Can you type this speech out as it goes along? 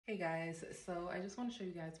Hey guys, so I just want to show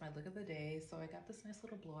you guys my look of the day. So I got this nice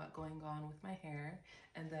little blowout going on with my hair.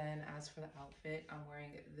 And then as for the outfit, I'm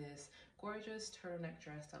wearing this gorgeous turtleneck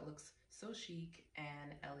dress that looks so chic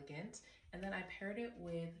and elegant. And then I paired it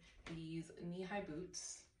with these knee-high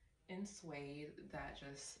boots in suede that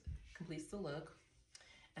just completes the look.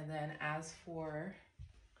 And then as for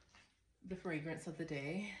the fragrance of the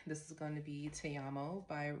day, this is going to be Te Amo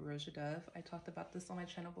by Roja Dove. I talked about this on my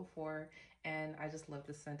channel before and I just love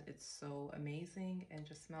the scent. It's so amazing and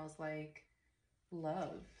just smells like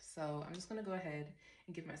love. So I'm just gonna go ahead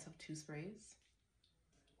and give myself 2 sprays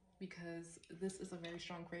because this is a very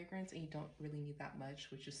strong fragrance and you don't really need that much,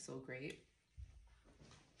 which is so great.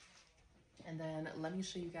 And then let me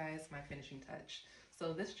show you guys my finishing touch.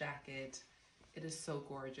 So this jacket, it is so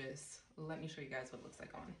gorgeous. Let me show you guys what it looks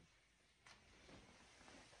like on.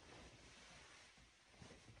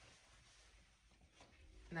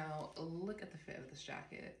 Now, look at the fit of this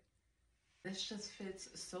jacket. This just fits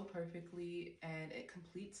so perfectly and it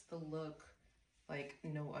completes the look like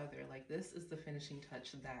no other. Like this is the finishing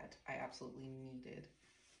touch that I absolutely needed.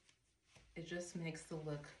 It just makes the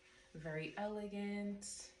look very elegant,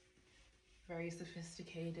 very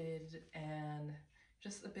sophisticated, and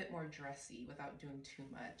just a bit more dressy without doing too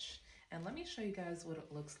much. And let me show you guys what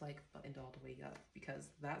it looks like buttoned all the way up because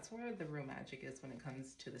that's where the real magic is when it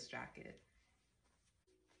comes to this jacket.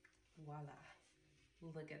 Voila,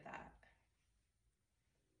 look at that.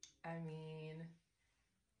 I mean,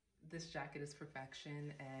 this jacket is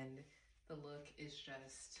perfection and the look is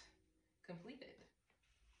just completed.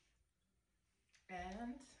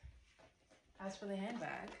 And as for the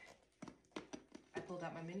handbag, I pulled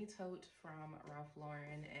out my mini tote from Ralph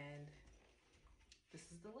Lauren and this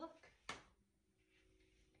is the look.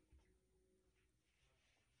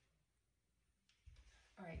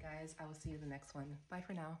 All right, guys, I will see you in the next one. Bye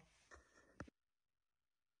for now.